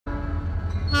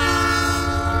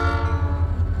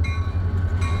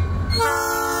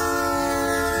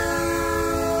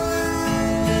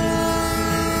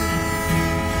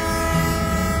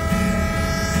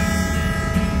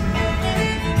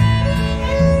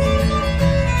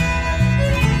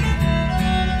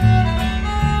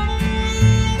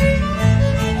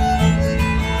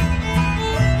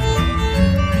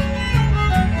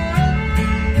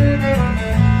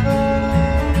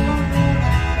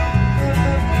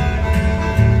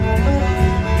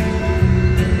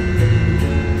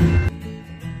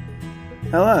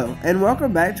Hello, and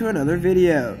welcome back to another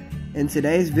video. In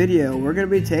today's video, we're going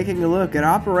to be taking a look at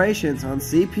operations on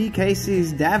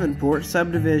CPKC's Davenport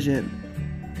Subdivision.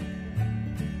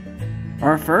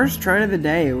 Our first train of the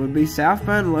day would be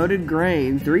southbound loaded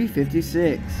grain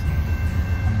 356.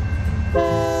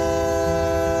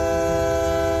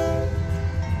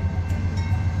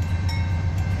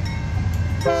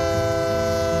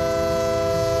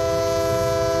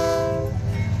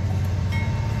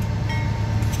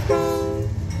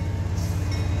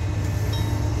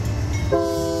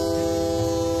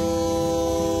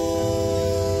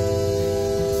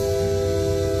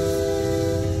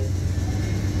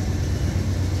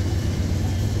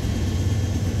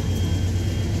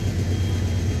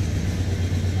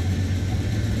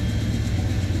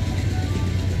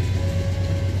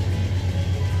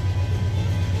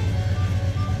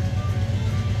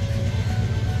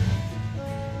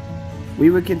 We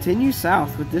would continue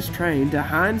south with this train to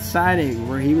Heinz Siding,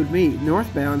 where he would meet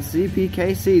northbound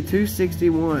CPKC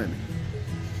 261.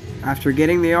 After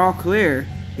getting the all clear,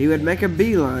 he would make a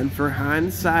beeline for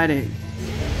Heinz Siding.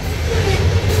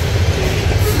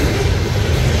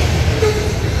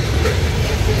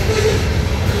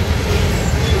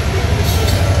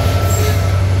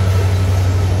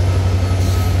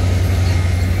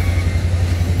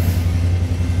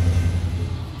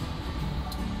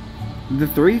 The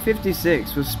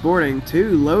 356 was sporting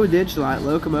two low ditch light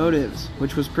locomotives,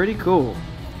 which was pretty cool,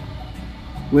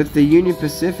 with the Union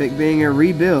Pacific being a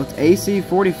rebuilt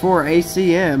AC-44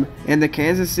 ACM and the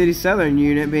Kansas City Southern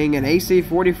unit being an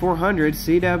AC-4400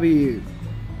 CW.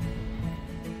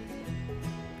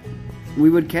 We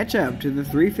would catch up to the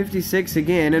 356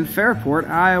 again in Fairport,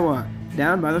 Iowa,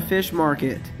 down by the fish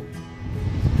market.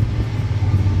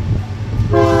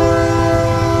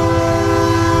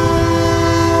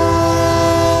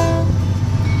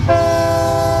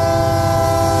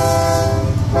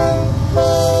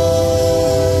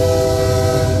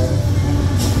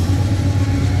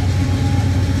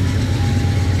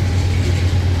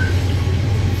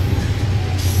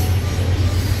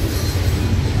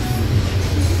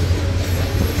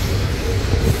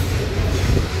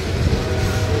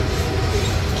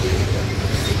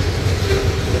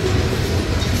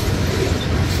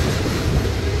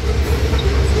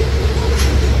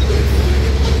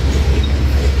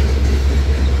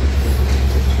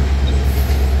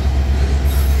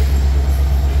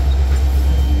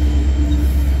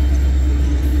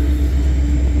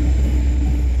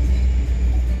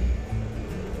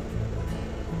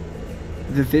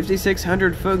 The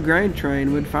 5,600-foot grain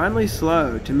train would finally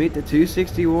slow to meet the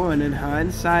 261 in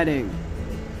Heinz Siding.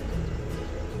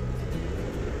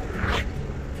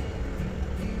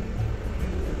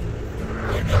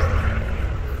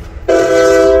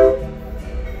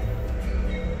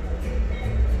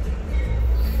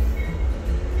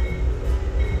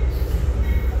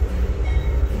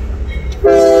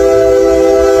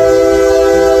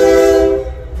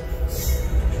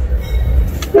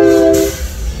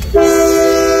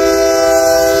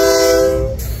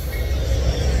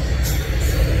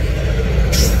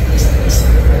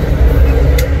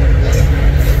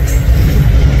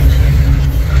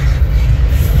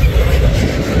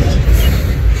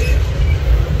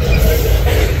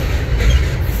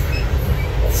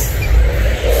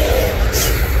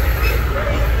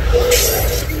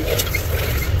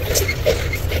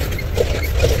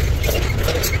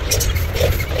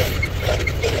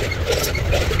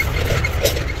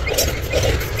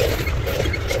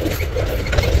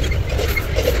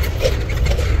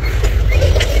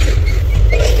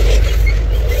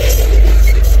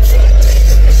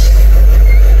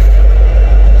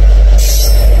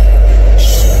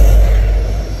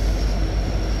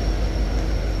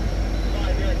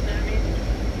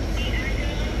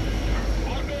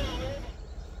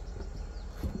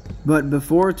 But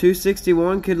before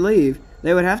 261 could leave,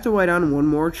 they would have to wait on one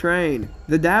more train,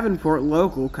 the Davenport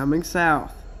local coming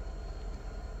south.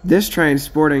 This train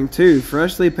sporting two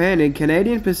freshly painted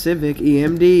Canadian Pacific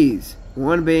EMDs,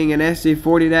 one being an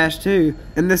SD40-2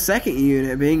 and the second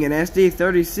unit being an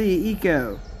SD30C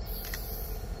Eco.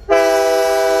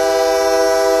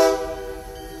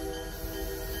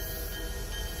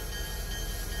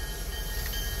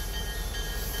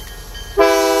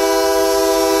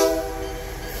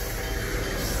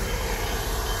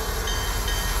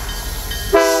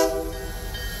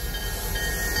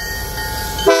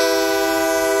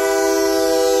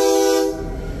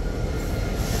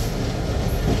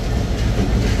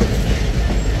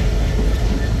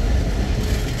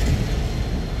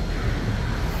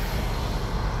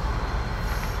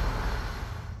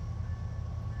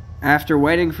 After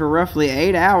waiting for roughly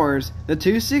 8 hours, the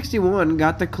 261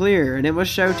 got the clear and it was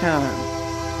showtime.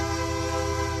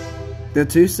 The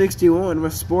 261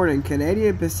 was sporting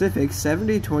Canadian Pacific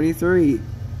 7023.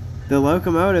 The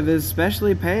locomotive is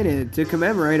specially painted to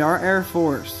commemorate our Air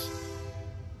Force.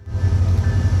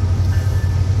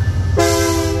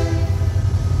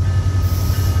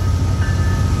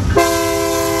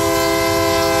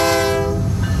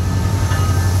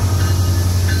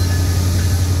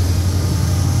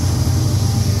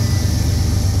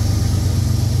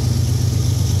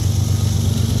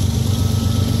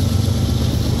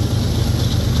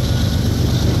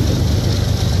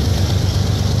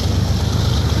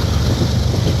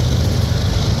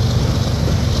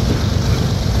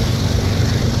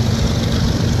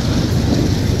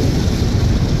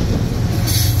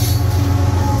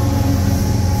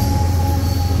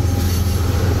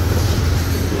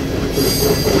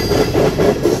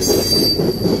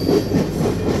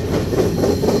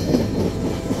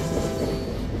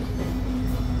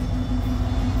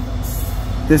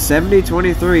 The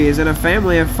 7023 is in a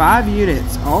family of 5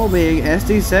 units, all being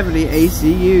SD70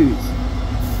 ACUs.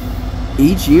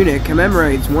 Each unit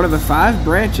commemorates one of the 5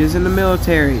 branches in the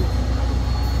military.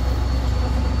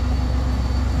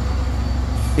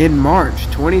 In March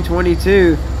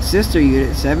 2022, Sister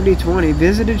Unit 7020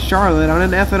 visited Charlotte on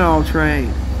an ethanol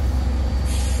train.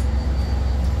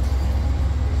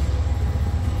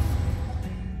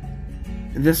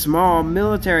 The small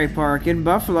military park in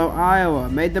Buffalo, Iowa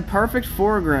made the perfect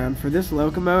foreground for this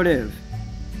locomotive.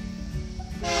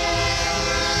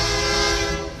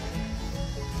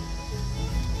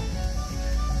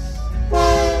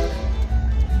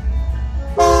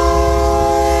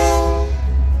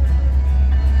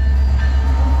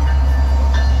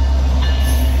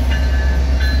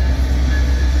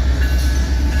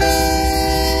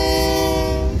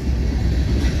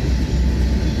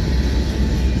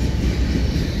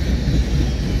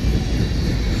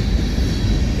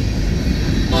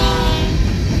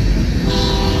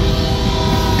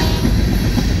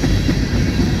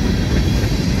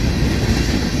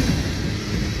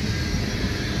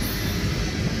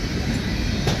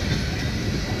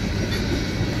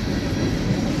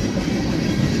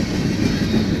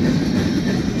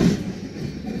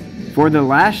 For the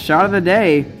last shot of the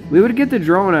day, we would get the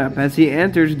drone up as he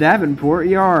enters Davenport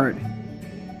Yard.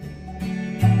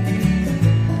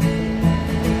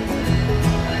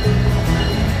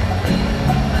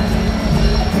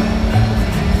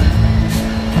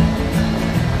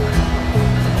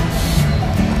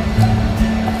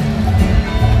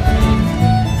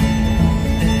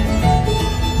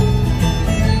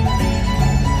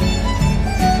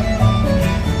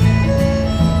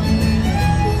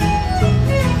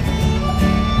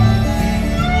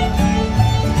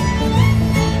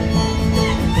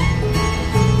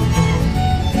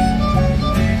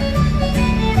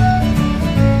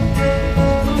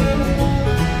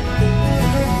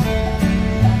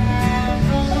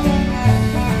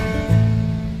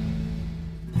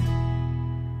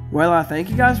 Well, I thank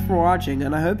you guys for watching,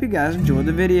 and I hope you guys enjoyed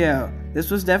the video.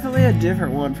 This was definitely a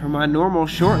different one from my normal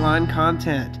short line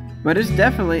content, but it's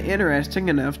definitely interesting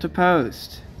enough to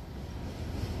post.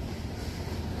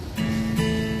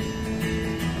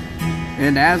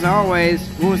 And as always,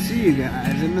 we'll see you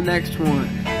guys in the next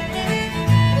one.